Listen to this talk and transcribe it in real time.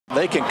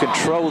They can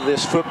control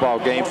this football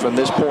game from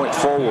this point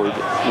forward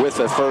with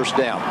a first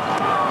down.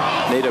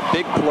 Need a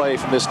big play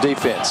from this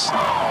defense.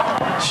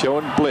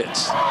 Showing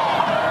blitz.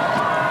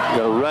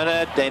 Gonna run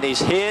it, and he's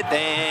hit,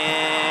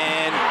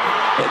 and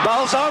the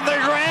ball's on the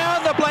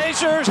ground. The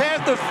Blazers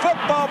have the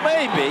football,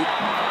 maybe.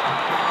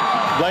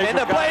 And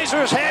the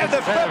Blazers have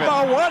the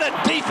football. What a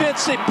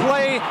defensive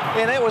play,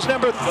 and it was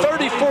number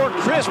 34,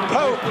 Chris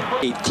Pope.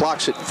 He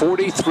clocks at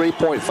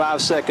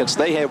 43.5 seconds.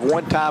 They have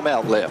one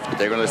timeout left.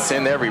 They're going to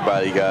send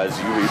everybody, guys.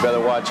 You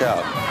better watch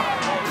out.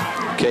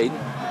 Caden.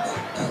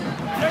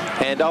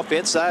 Handoff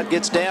inside,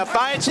 gets down,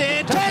 finds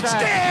it.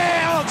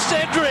 Touchdown,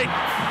 Cedric!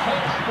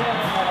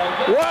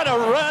 What a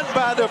run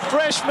by the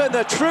freshman.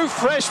 The true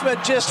freshman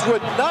just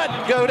would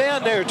not go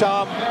down there,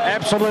 Tom.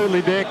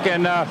 Absolutely, Dick.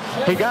 And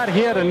he got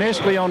hit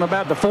initially on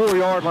about the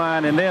 4-yard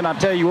line, and then I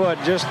tell you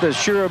what, just the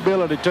sheer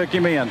ability took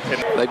him in.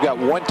 They've got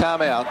one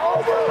timeout.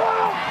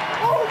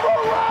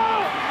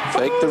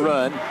 Fake the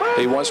run.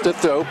 He wants to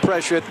throw.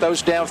 Pressure,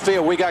 throws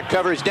downfield. We got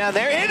coverage down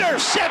there.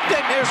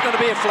 Intercepted. There's going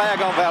to be a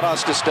flag on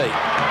Valdosta State.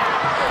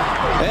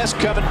 That's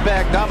coming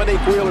back. Dominique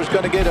Wheeler's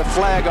going to get a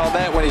flag on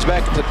that when he's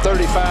back at the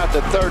 35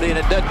 to 30, and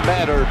it doesn't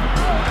matter.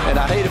 And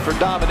I hate it for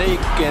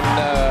Dominique, and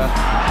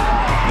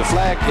the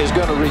flag is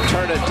going to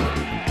return it.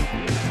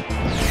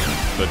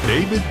 The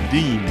David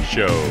Dean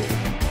Show,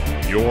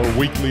 your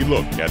weekly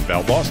look at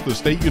Valdosta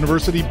State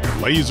University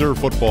Blazer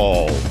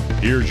football.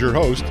 Here's your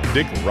host,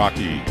 Dick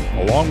Rocky,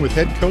 along with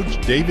head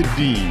coach David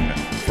Dean,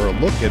 for a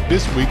look at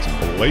this week's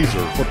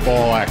Blazer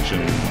football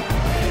action.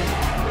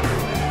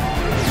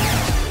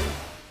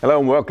 Hello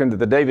and welcome to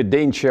the David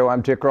Dean Show.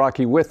 I'm Dick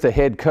Rocky with the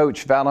head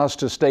coach.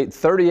 Valdosta State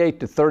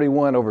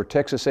 38-31 over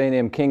Texas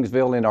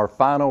A&M-Kingsville in our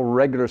final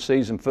regular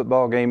season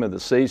football game of the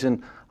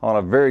season on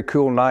a very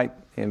cool night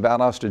in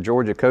Valdosta,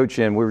 Georgia, Coach.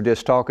 And we were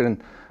just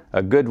talking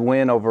a good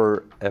win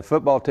over a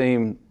football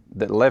team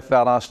that left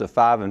Valdosta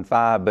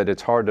 5-5, but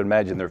it's hard to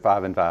imagine they're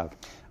 5-5.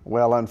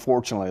 Well,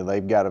 unfortunately,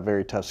 they've got a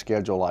very tough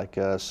schedule like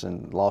us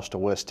and lost to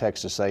West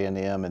Texas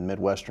A&M and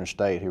Midwestern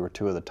State, who were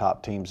two of the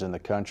top teams in the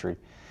country,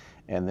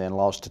 and then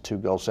lost to two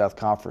Gulf South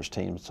Conference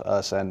teams,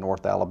 us and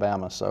North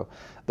Alabama. So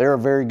they're a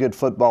very good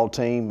football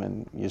team,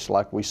 and just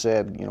like we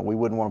said, you know, we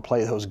wouldn't want to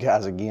play those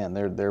guys again.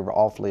 They're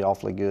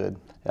awfully good.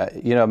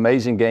 You know,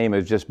 amazing game. It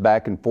was just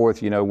back and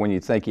forth. You know, when you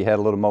think you had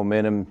a little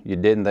momentum, you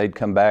didn't. They'd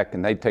come back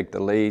and they'd take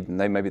the lead, and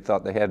they maybe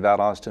thought they had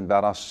Valdosta, and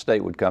Valdosta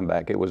State would come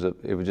back. It was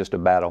just a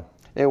battle.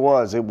 It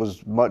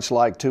was much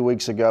like 2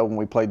 weeks ago when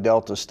we played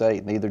Delta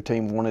State. Neither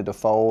team wanted to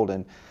fold,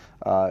 and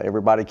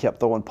everybody kept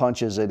throwing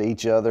punches at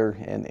each other,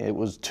 and it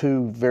was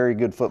two very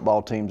good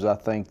football teams, I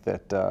think,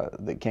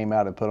 that came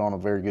out and put on a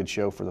very good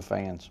show for the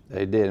fans.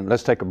 They did.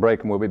 Let's take a break,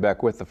 and we'll be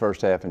back with the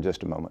first half in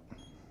just a moment.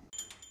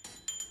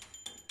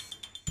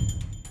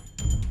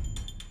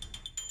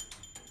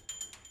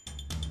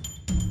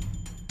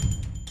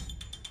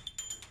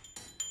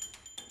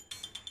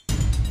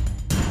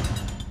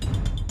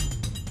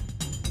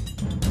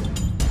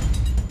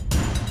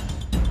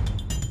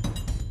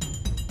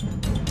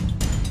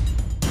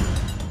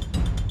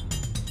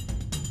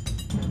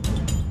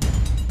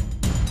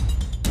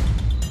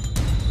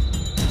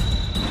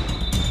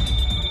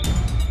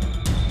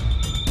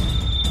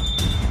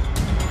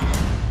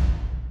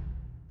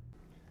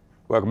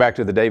 Welcome back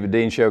to the David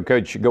Dean Show.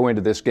 Coach, you go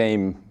into this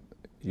game,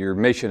 your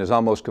mission is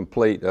almost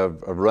complete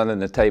of running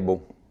the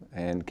table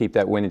and keep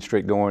that winning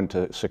streak going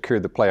to secure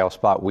the playoff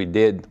spot. We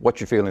did.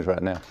 What's your feelings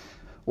right now?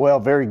 Well,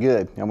 very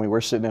good. I mean,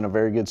 we're sitting in a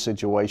very good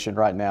situation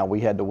right now.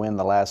 We had to win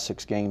the last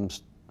 6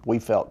 games, we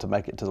felt, to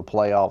make it to the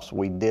playoffs.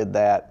 We did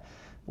that.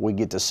 We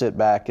get to sit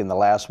back in the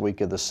last week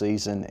of the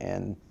season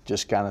and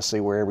just kind of see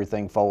where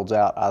everything folds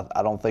out.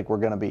 I don't think we're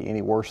going to be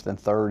any worse than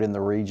 3rd in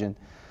the region.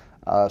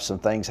 Some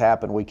things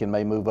happen, we can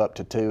may move up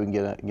to 2 and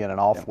get an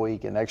off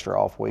week, an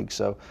extra off week.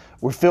 So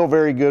we feel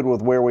very good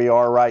with where we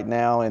are right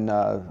now, and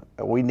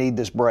we need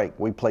this break.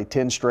 We play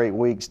 10 straight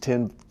weeks,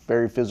 10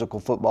 very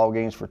physical football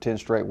games for 10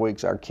 straight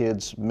weeks. Our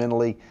kids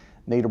mentally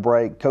need a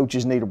break.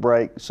 Coaches need a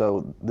break.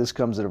 So this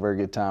comes at a very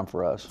good time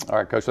for us. All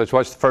right, Coach, let's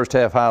watch the first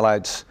half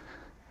highlights.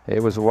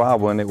 It was a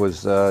wild one. It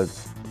was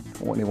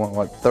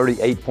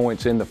 38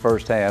 points in the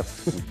first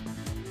half.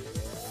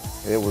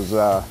 It was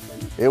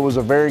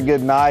a very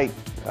good night.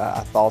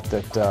 I thought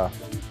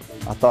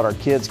our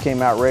kids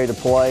came out ready to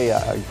play.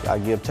 I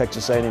give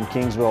Texas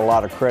A&M-Kingsville a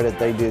lot of credit.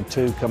 They did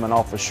too, coming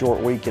off a short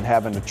week and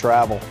having to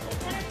travel.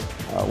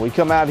 We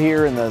come out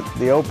here in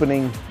the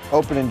opening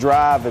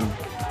drive, and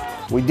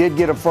we did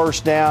get a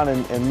first down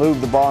and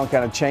move the ball and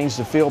kind of change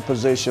the field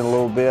position a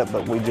little bit,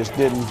 but we just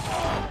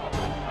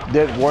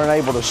weren't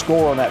able to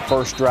score on that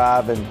first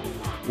drive, and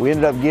we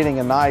ended up getting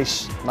a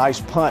nice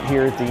punt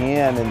here at the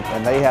end,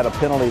 and they had a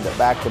penalty that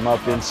backed them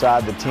up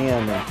inside the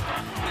 10. And,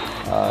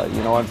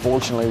 you know,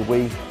 unfortunately,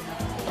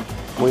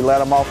 we let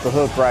them off the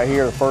hook right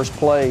here. The first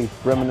play,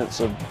 remnants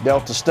of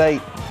Delta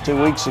State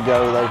 2 weeks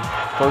ago, the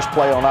first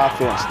play on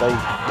offense, they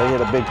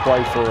hit a big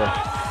play for a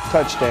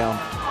touchdown,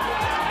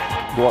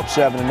 go up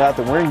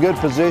 7-0. We're in good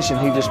position.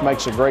 He just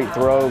makes a great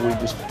throw. We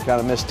just kind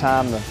of missed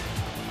time the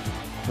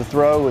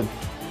throw, and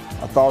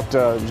I thought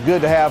it was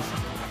good to have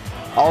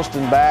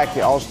Austin back.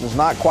 Austin's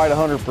not quite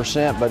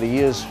 100%, but he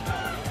is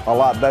a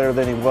lot better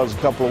than he was a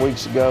couple of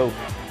weeks ago.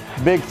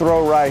 Big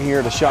throw right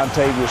here to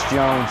Shontavius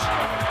Jones.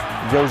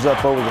 Goes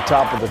up over the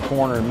top of the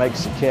corner and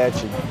makes the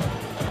catch and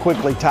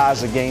quickly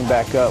ties the game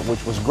back up,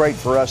 which was great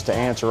for us to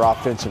answer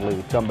offensively,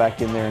 to come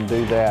back in there and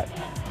do that.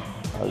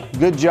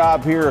 Good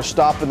job here of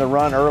stopping the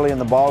run early in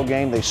the ball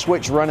game. They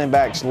switched running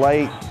backs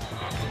late,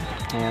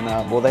 and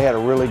well, they had a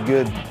really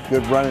good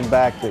running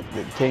back that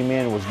came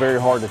in and was very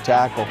hard to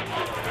tackle.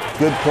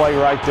 Good play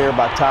right there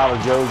by Tyler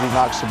Josie,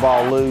 knocks the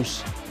ball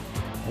loose.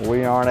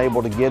 We aren't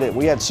able to get it.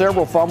 We had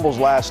several fumbles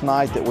last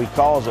night that we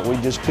caused that we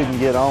just couldn't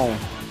get on.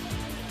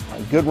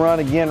 A good run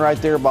again right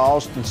there by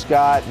Austin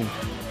Scott, and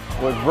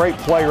a great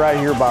play right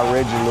here by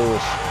Reggie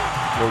Lewis.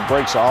 He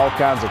breaks all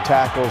kinds of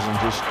tackles and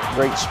just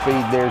great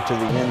speed there to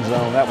the end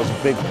zone. That was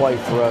a big play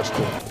for us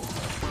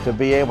to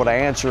be able to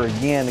answer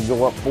again and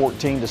go up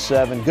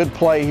 14-7. Good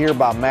play here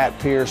by Matt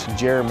Pierce and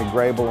Jeremy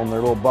Grable on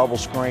their little bubble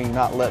screen,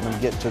 not letting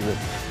them get to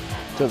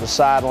the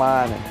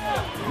sideline.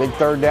 And big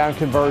third down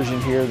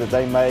conversion here that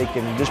they make,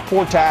 and just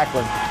poor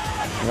tackling.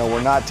 You know,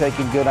 we're not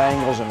taking good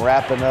angles and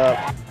wrapping up,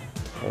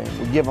 and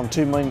we give them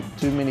too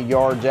many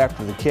yards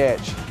after the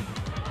catch.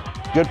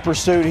 Good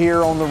pursuit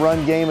here on the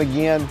run game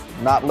again,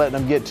 not letting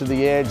them get to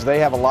the edge. They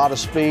have a lot of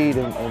speed,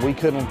 and we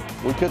couldn't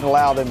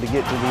allow them to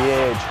get to the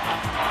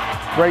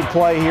edge. Great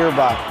play here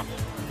by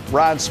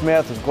Ryan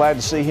Smith. I was glad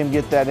to see him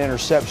get that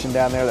interception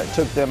down there that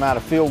took them out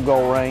of field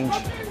goal range.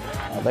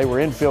 They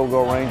were in field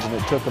goal range and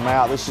it took them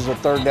out. This is a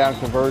third down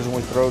conversion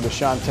we throw to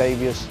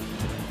Shontavius.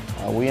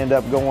 We end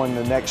up going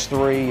the next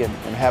three and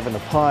having to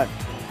punt.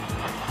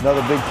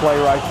 Another big play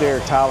right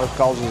there. Tyler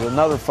causes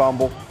another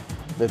fumble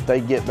that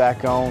they get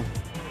back on.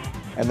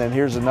 And then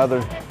here's another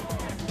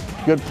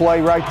good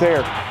play right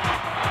there.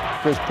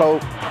 Chris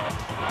Pope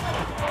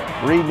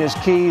reading his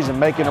keys and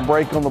making a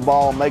break on the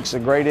ball, makes a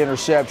great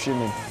interception.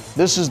 And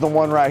this is the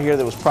one right here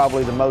that was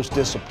probably the most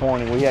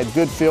disappointing. We had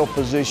good field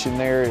position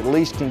there, at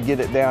least can get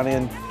it down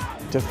in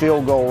to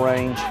field goal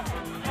range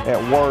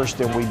at worst,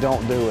 and we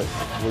don't do it.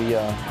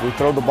 We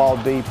throw the ball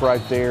deep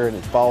right there and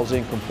it falls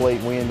incomplete,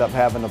 and we end up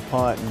having to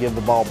punt and give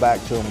the ball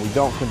back to them. We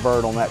don't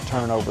convert on that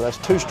turnover. That's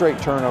 2 straight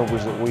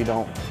turnovers that we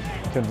don't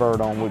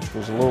convert on, which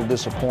was a little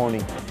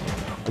disappointing.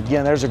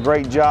 Again, there's a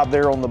great job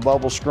there on the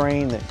bubble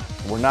screen that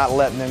we're not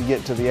letting them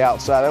get to the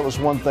outside. That was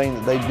one thing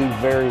that they do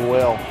very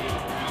well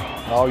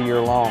all year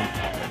long.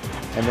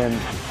 And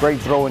then great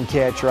throw and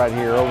catch right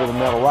here over the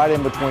middle, right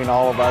in between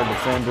all of our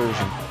defenders.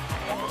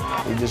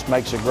 And he just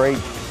makes a great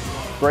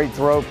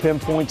throw,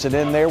 pinpoints it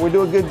in there. We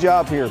do a good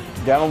job here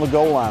down on the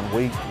goal line.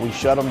 We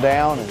shut them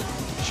down and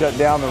shut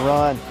down the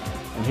run.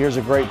 And here's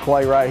a great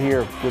play right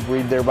here. Good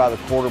read there by the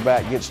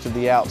quarterback, gets to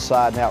the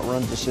outside and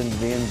outruns us into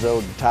the end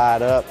zone to tie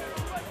it up.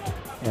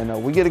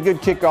 And we get a good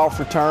kickoff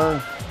return.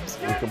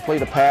 We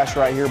complete a pass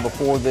right here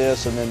before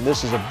this, and then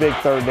this is a big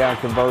third down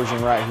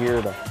conversion right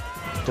here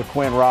to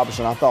Quinn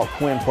Robertson. I thought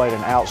Quinn played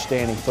an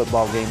outstanding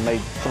football game, made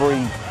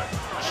 3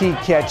 key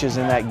catches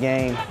in that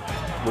game.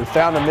 We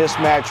found a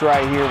mismatch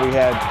right here. We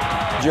had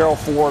Gerald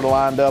Ford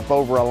lined up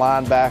over a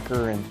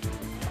linebacker, and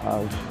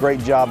great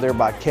job there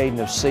by Caden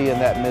of seeing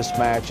that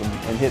mismatch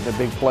and hitting a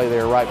big play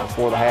there right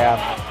before the half.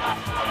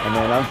 And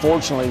then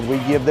unfortunately,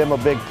 we give them a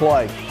big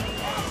play.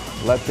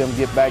 Let them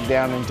get back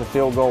down into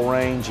field goal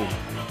range.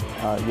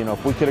 And, you know,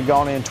 if we could have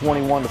gone in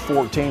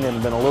 21-14, it'd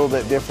have been a little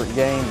bit different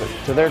game.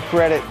 But to their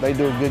credit, they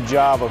do a good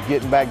job of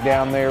getting back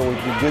down there. We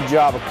do a good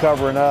job of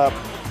covering up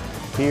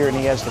here, and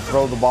he has to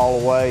throw the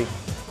ball away.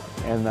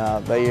 And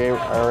they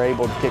are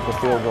able to kick a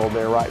field goal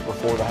there right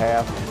before the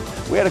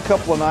half. We had a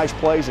couple of nice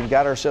plays and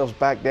got ourselves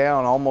back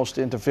down almost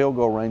into field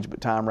goal range, but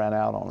time ran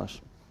out on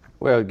us.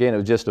 Well, again, it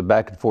was just a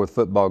back-and-forth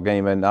football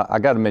game, and I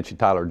got to mention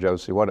Tyler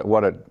Josie.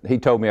 He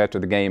told me after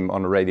the game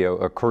on the radio,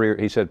 a career.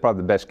 He said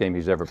probably the best game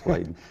he's ever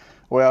played.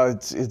 Well,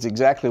 it's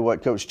exactly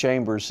what Coach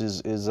Chambers,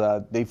 his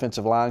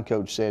defensive line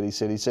coach, said. He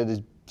said he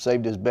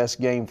saved his best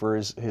game for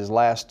his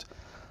last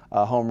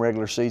home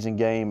regular season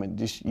game, and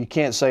just you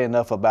can't say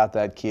enough about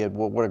that kid.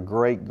 What a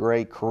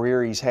great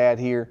career he's had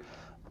here.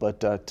 But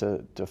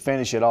to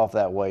finish it off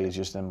that way is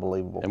just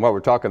unbelievable. And what we're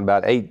talking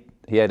about,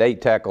 he had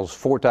 8 tackles,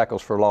 4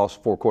 tackles for loss,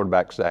 4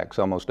 quarterback sacks,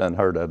 almost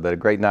unheard of. But a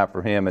great night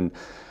for him. And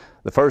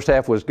the first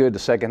half was good. The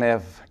second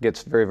half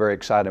gets very, very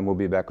exciting. We'll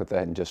be back with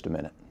that in just a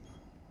minute.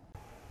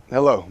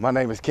 Hello, my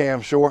name is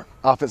Cam Short,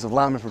 offensive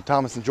lineman from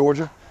Thomaston,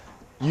 Georgia.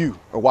 You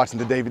are watching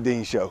the David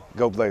Dean Show.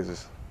 Go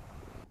Blazers.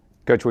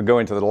 Coach, we go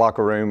into the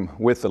locker room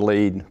with the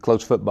lead,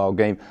 close football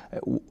game.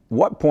 At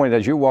what point,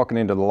 as you're walking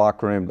into the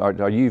locker room,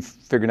 are you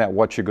figuring out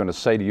what you're going to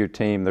say to your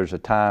team? There's a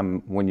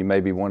time when you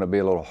maybe want to be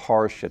a little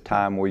harsh, a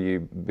time where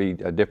you be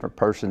a different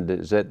person.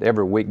 Is that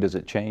every week, does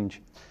it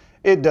change?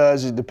 It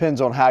does. It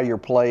depends on how you're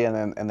playing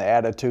and the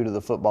attitude of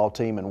the football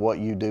team and what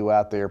you do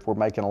out there. If we're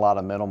making a lot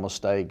of mental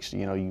mistakes,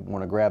 you know, you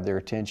want to grab their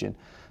attention.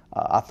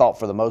 I thought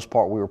for the most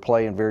part we were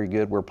playing very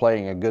good. We're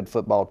playing a good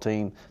football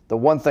team. The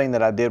one thing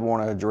that I did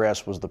want to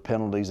address was the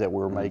penalties that we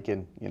were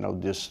making. You know,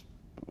 just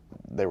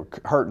they were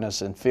hurting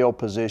us in field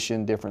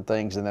position, different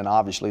things, and then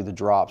obviously the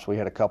drops. We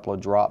had a couple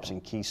of drops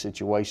in key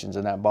situations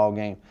in that ball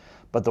game.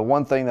 But the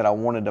one thing that I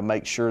wanted to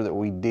make sure that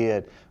we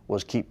did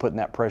was keep putting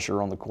that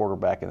pressure on the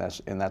quarterback, and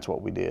that's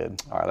what we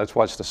did. All right, let's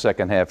watch the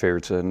second half here.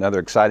 It's another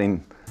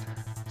exciting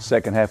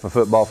second half of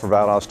football for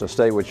Valdosta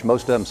State, which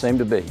most of them seem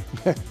to be.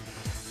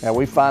 Now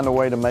we find a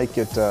way to make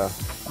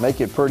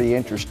it pretty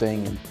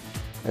interesting, and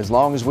as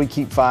long as we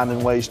keep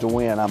finding ways to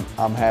win,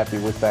 I'm happy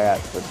with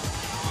that.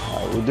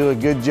 But we do a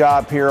good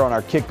job here on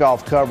our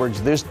kickoff coverage.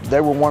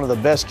 They were one of the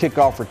best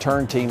kickoff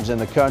return teams in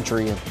the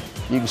country, and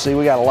you can see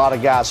we got a lot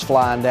of guys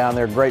flying down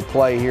there. Great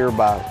play here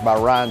by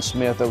Ryan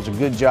Smith. That was a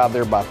good job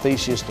there by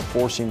Theseus to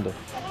force him to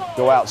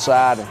go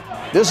outside. And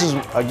this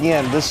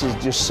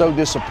is just so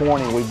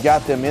disappointing. We've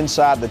got them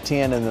inside the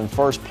 10, and then the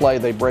first play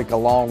they break a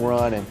long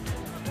run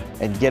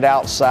and get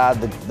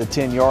outside the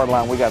 10-yard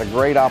line. We got a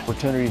great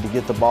opportunity to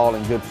get the ball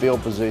in good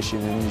field position,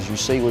 and as you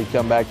see, we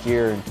come back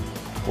here and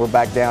we're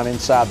back down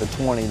inside the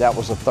 20. That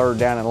was a 3rd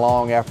down and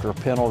long after a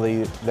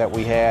penalty that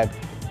we had.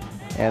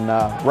 And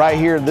right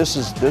here, this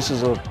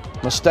is a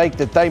mistake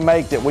that they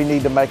make that we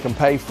need to make them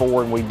pay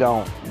for, and we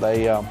don't.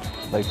 They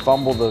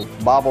bobble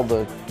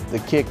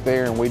the kick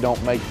there, and we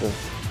don't make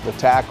the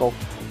tackle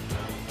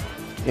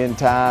in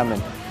time.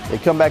 And they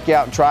come back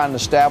out and try and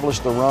establish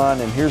the run,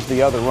 and here's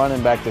the other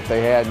running back that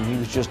they had, and he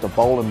was just a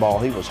bowling ball.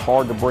 He was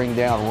hard to bring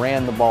down,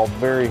 ran the ball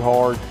very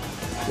hard,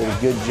 did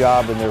a good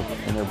job in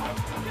their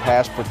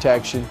pass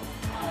protection.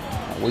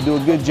 We do a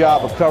good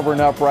job of covering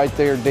up right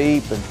there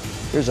deep, and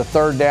here's a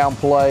 3rd down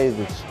play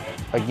that's,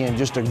 again,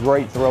 just a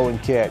great throw and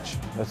catch.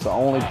 That's the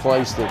only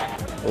place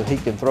that he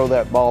can throw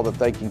that ball that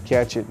they can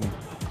catch it. And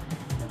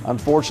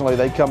unfortunately,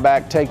 they come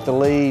back, take the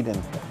lead,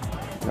 and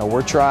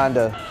we're trying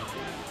to,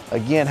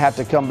 again, have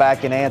to come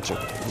back and answer.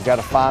 We've got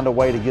to find a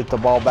way to get the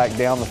ball back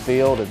down the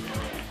field, and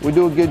we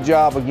do a good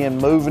job, again,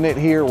 moving it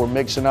here. We're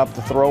mixing up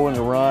the throw and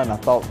the run. I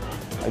thought,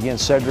 again,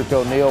 Cedric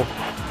O'Neal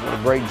did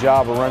a great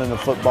job of running the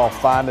football,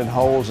 finding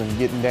holes and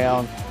getting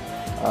down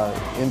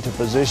into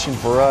position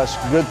for us.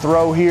 Good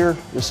throw here.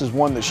 This is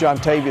one that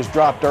Shontavius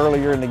dropped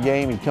earlier in the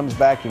game. He comes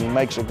back and he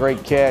makes a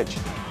great catch.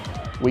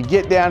 We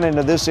get down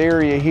into this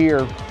area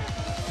here,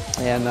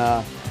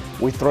 and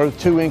we throw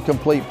 2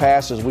 incomplete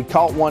passes. We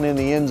caught one in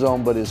the end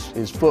zone, but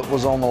his foot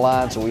was on the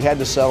line, so we had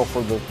to settle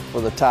for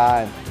the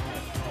tie.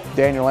 And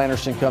Daniel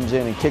Anderson comes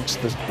in and kicks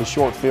the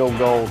short field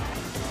goal.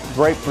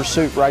 Great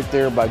pursuit right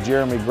there by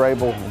Jeremy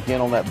Grable, again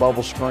on that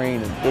bubble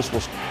screen. And this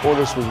was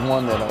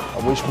one that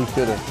I wish we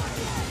could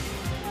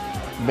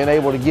have been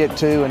able to get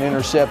to and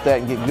intercept that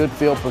and get good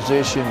field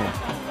position.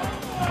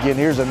 And again,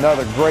 here's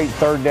another great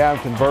 3rd down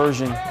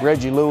conversion.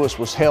 Reggie Lewis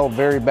was held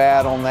very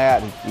bad on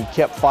that. He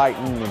kept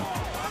fighting,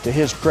 and to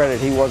his credit,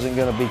 he wasn't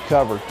going to be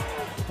covered.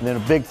 And then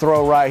a big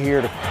throw right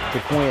here to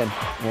Quinn.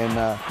 And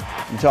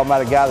you're talking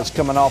about a guy that's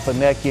coming off a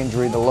neck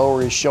injury to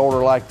lower his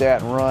shoulder like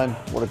that and run.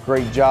 What a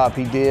great job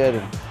he did.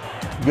 And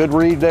good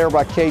read there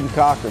by Caden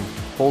Cochran.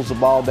 Pulls the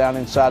ball down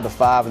inside the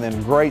 5, and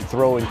then great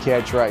throw and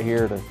catch right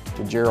here to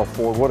Gerald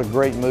Ford. What a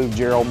great move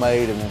Gerald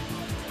made, and then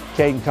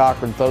Caden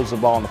Cochran throws the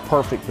ball in the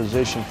perfect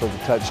position for the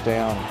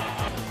touchdown.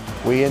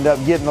 We end up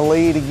getting the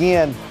lead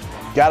again.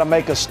 Got to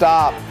make a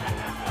stop,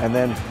 and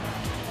then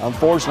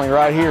unfortunately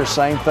right here,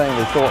 same thing.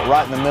 They throw it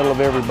right in the middle of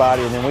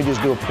everybody, and then we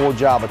just do a poor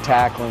job of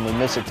tackling. We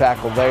miss a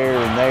tackle there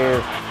and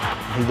there.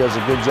 He does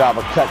a good job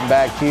of cutting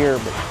back here,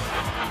 but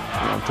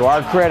to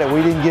our credit,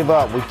 we didn't give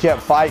up. We kept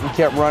fighting,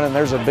 kept running.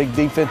 There's a big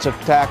defensive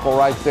tackle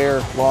right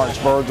there, Lawrence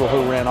Virgil,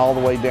 who ran all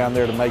the way down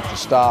there to make the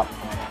stop.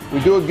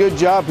 We do a good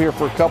job here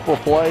for a couple of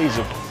plays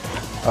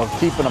of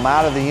keeping them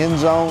out of the end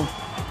zone,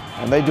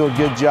 and they do a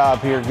good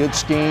job here. Good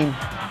scheme.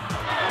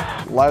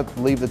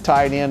 Leave the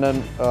tight end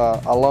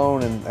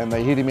alone, and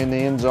they hit him in the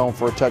end zone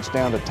for a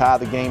touchdown to tie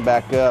the game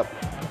back up.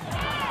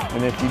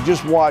 And if you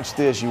just watch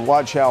this, you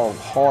watch how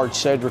hard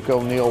Cedric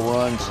O'Neal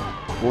runs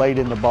late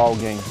in the ball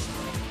game.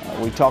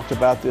 We talked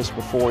about this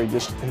before. He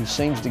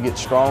seems to get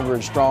stronger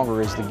and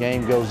stronger as the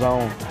game goes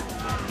on.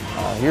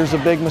 Here's a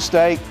big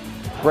mistake.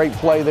 Great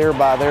play there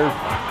by their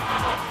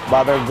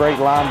great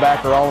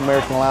linebacker,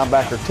 All-American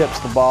linebacker, tips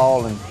the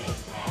ball.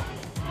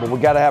 But we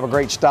got to have a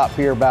great stop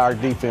here by our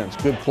defense.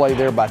 Good play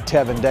there by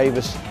Tevin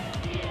Davis.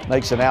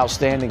 Makes an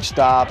outstanding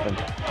stop.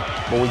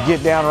 But we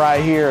get down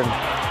right here, and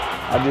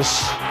I'm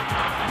just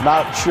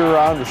not sure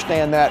I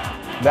understand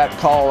that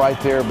call right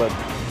there, but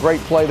great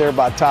play there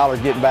by Tyler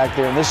getting back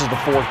there, and this is the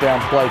 4th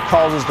down play.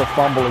 Causes the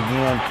fumble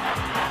again,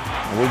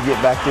 and we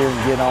get back there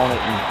and get on it,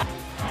 and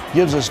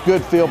gives us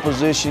good field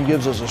position,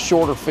 gives us a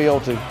shorter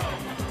field to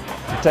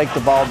take the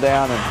ball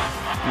down. And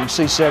you can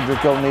see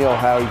Cedric O'Neal,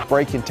 how he's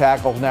breaking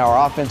tackles. Now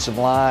our offensive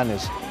line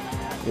is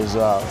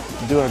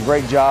doing a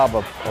great job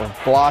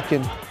of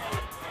blocking.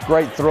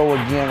 Great throw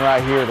again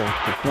right here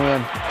to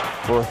Quinn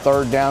for a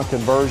 3rd down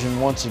conversion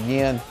once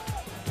again,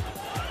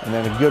 and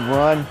then a good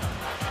run.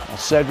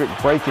 Cedric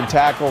breaking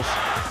tackles,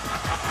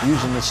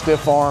 using the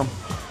stiff arm,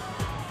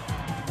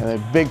 and a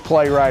big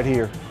play right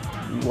here.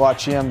 You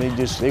watch him, he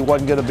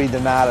wasn't going to be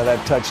denied of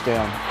that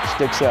touchdown.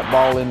 Sticks that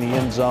ball in the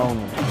end zone.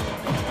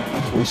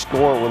 We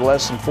score it with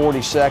less than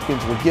 40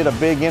 seconds. We get a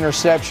big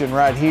interception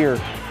right here.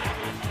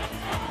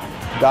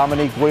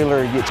 Dominique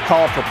Wheeler gets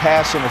called for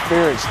pass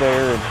interference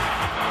there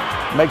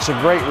and makes a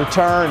great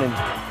return.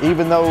 And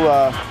even though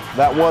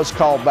that was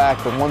called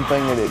back, the one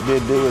thing that it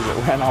did do is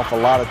it ran off a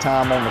lot of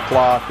time on the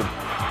clock.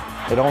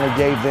 And it only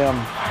gave them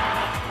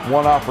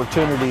one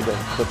opportunity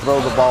to throw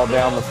the ball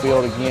down the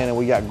field again. And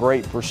we got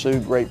great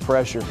pursuit, great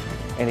pressure,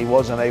 and he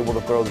wasn't able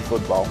to throw the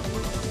football.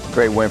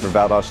 Great win for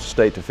Valdosta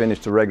State to finish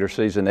the regular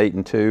season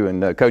 8-2.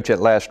 And Coach, that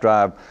last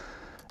drive,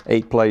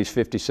 8 plays,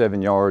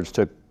 57 yards,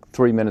 took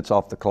 3 minutes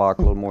off the clock,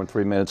 a little more than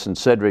 3 minutes. And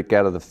Cedric,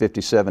 out of the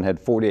 57, had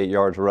 48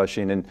 yards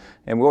rushing. And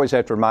we always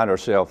have to remind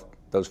ourselves,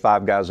 those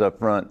 5 guys up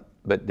front.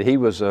 But he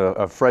was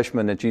a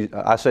freshman that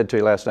I said to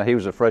you last night, he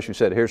was a freshman who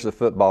said, here's the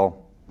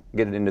football,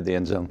 get it into the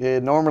end zone. Yeah,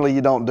 normally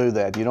you don't do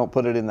that. You don't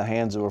put it in the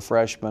hands of a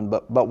freshman,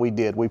 but we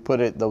did. We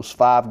put it, those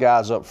 5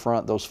 guys up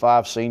front, those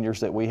 5 seniors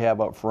that we have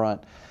up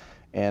front,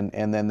 and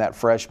then that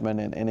freshman,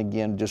 and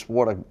again, just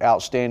what an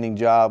outstanding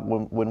job.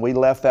 When we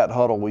left that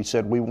huddle, we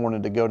said we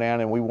wanted to go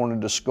down and we wanted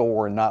to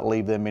score and not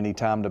leave them any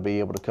time to be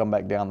able to come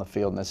back down the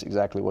field, and that's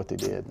exactly what they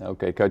did.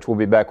 Okay, Coach, we'll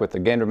be back with the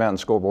Gander Mountain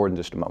scoreboard in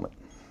just a moment.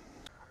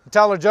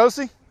 Tyler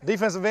Josie,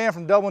 defensive end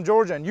from Dublin,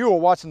 Georgia, and you are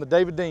watching the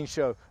David Dean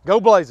Show. Go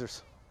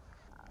Blazers!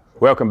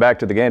 Welcome back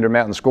to the Gander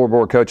Mountain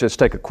scoreboard, Coach. Let's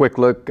take a quick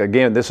look.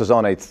 Again, this is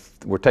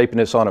we're taping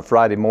this on a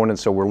Friday morning,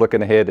 so we're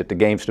looking ahead at the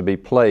games to be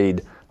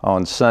played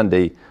on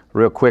Sunday.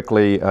 Real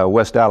quickly,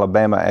 West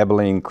Alabama,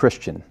 Abilene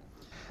Christian.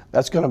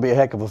 That's going to be a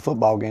heck of a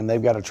football game.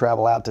 They've got to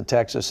travel out to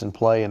Texas and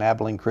play, and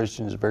Abilene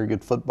Christian is a very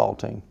good football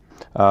team.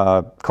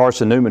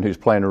 Carson Newman, who's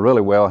playing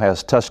really well,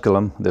 has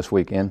Tusculum this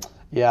weekend.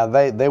 Yeah,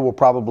 they will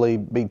probably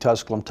beat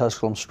Tusculum.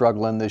 Tusculum's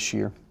struggling this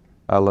year.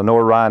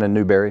 Lenore Ryan and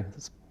Newberry.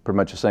 It's pretty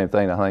much the same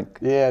thing, I think.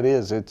 Yeah, it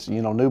is. It's,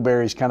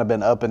 Newberry's kind of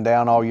been up and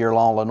down all year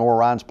long. Lenore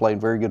Ryan's playing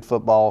very good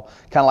football.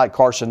 Kind of like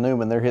Carson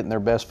Newman, they're hitting their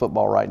best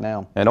football right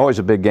now. And always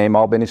a big game.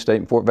 Albany State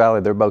and Fort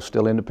Valley, they're both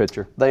still in the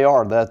picture. They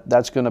are.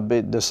 That's going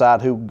to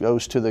decide who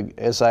goes to the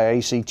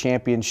SIAC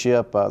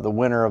championship. The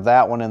winner of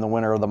that one and the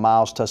winner of the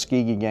Miles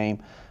Tuskegee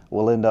game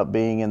will end up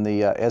being in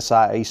the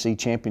SIAC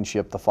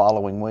championship the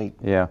following week.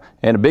 Yeah,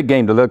 and a big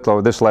game to look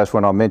for. This last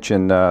one I'll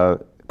mention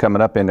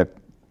coming up in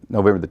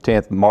November the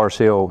 10th, Mars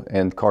Hill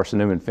and Carson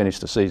Newman finish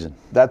the season.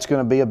 That's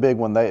going to be a big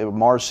one.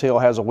 Mars Hill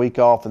has a week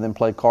off and then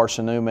play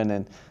Carson Newman,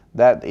 and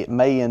it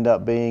may end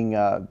up being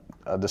a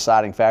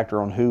deciding factor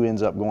on who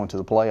ends up going to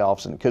the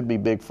playoffs, and it could be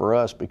big for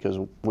us because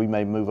we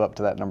may move up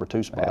to that number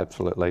 2 spot.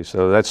 Absolutely.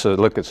 So let's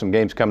look at some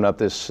games coming up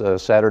this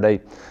Saturday,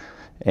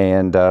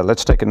 and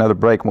let's take another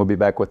break, and we'll be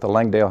back with the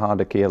Langdale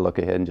Honda Kia look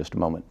ahead in just a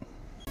moment.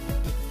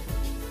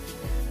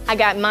 I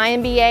got my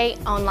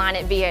MBA online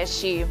at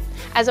VSU.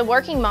 As a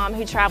working mom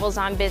who travels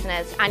on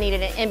business, I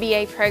needed an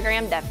MBA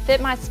program that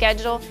fit my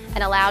schedule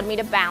and allowed me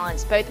to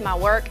balance both my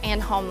work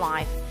and home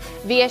life.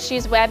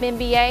 VSU's Web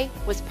MBA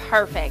was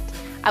perfect.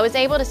 I was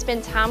able to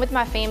spend time with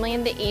my family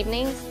in the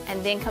evenings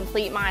and then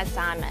complete my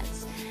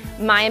assignments.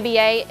 My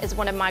MBA is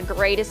one of my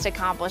greatest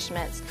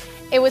accomplishments.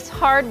 It was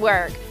hard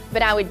work,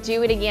 but I would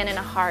do it again in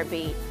a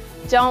heartbeat.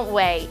 Don't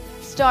wait.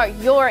 Start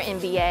your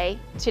MBA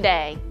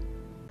today.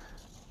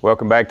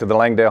 Welcome back to the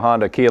Langdale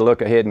Honda Kia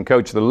Look Ahead. And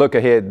Coach, the look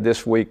ahead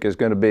this week is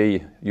going to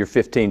be your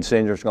 15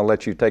 seniors. I'm going to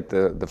let you take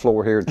the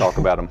floor here and talk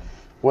about them.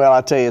 Well,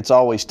 I tell you, it's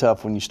always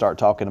tough when you start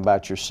talking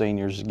about your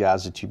seniors,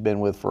 guys that you've been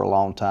with for a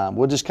long time.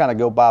 We'll just kind of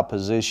go by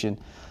position.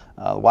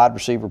 Wide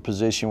receiver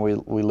position,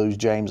 we lose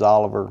James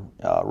Oliver.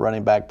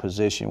 Running back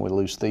position, we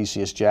lose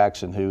Theseus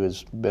Jackson, who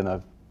has been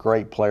a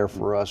great player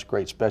for us,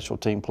 great special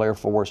team player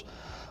for us.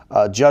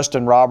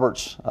 Justin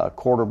Roberts,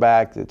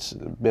 quarterback, that's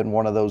been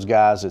one of those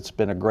guys that's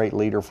been a great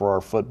leader for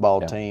our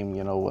football team.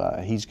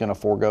 He's going to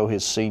forego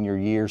his senior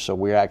year, so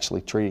we're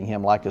actually treating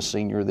him like a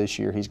senior this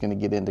year. He's going to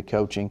get into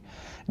coaching.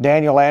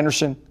 Daniel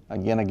Anderson,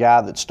 again, a guy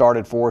that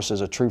started for us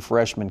as a true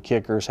freshman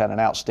kicker, has had an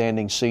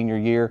outstanding senior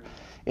year.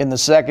 In the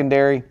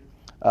secondary,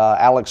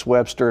 Alex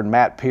Webster and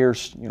Matt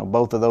Pierce,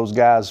 both of those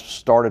guys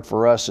started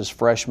for us as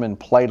freshmen,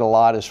 played a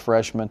lot as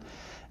freshmen,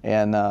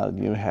 and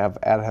have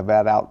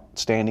had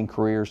outstanding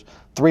careers.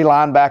 3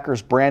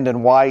 linebackers,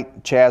 Brandon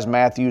White, Chaz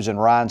Matthews,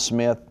 and Ryan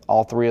Smith,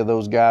 all 3 of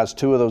those guys.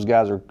 2 of those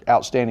guys are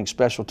outstanding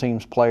special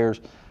teams players.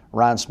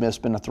 Ryan Smith's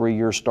been a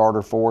 3-year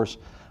starter for us.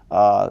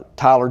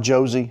 Tyler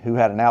Josie, who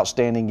had an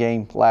outstanding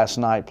game last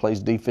night,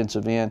 plays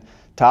defensive end.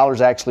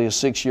 Tyler's actually a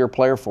 6-year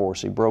player for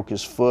us. He broke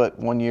his foot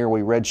one year,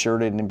 we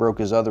redshirted, and he broke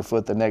his other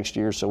foot the next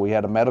year, so we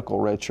had a medical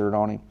redshirt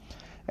on him.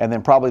 And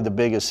then probably the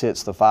biggest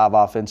hit's the 5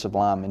 offensive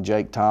linemen,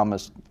 Jake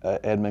Thomas,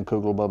 Edmund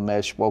Kugelba,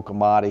 Mesh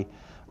Wokamati,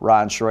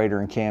 Ryan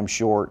Schrader, and Cam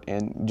Short,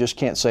 and just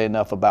can't say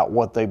enough about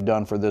what they've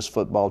done for this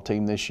football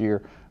team this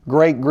year.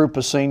 Great group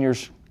of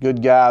seniors,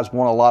 good guys,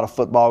 won a lot of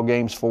football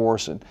games for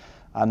us, and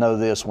I know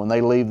this, when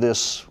they leave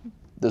this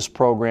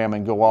program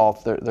and go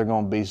off, they're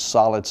going to be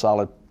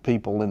solid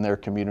people in their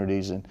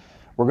communities, and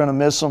we're going to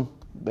miss them.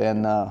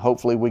 and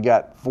hopefully we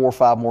got 4 or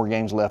 5 more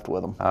games left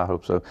with them. I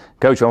hope so.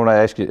 Coach, I want to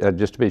ask you,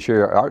 just to be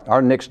sure,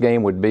 our next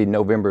game would be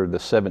November the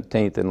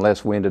 17th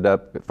unless we ended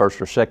up at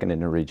first or second in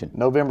the region.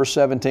 November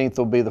 17th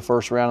will be the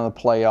first round of the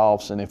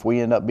playoffs, and if we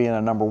end up being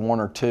a number 1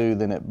 or 2,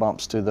 then it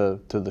bumps to the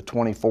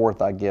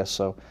 24th, I guess.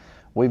 So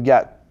we've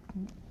got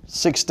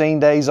 16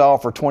 days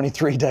off or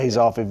 23 days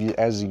off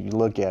as you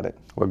look at it.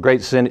 Well,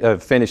 great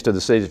finish to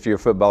the season for your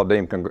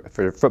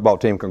football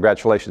team.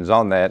 Congratulations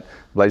on that.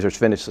 Blazers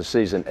finished the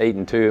season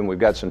 8-2, and we've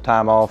got some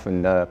time off.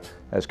 And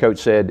as Coach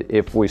said,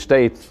 if we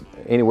stay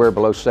anywhere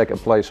below second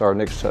place, our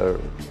next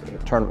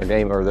tournament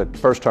game, or the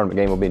first tournament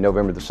game, will be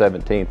November the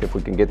 17th. If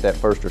we can get that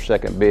first or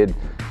second bid,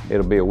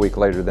 it'll be a week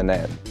later than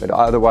that. But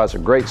otherwise, a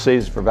great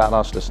season for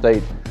Valdosta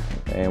State.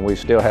 And we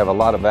still have a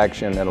lot of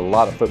action and a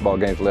lot of football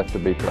games left to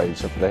be played.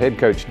 So for the head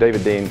coach,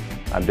 David Dean,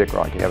 I'm Dick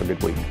Rocky. Have a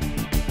good week.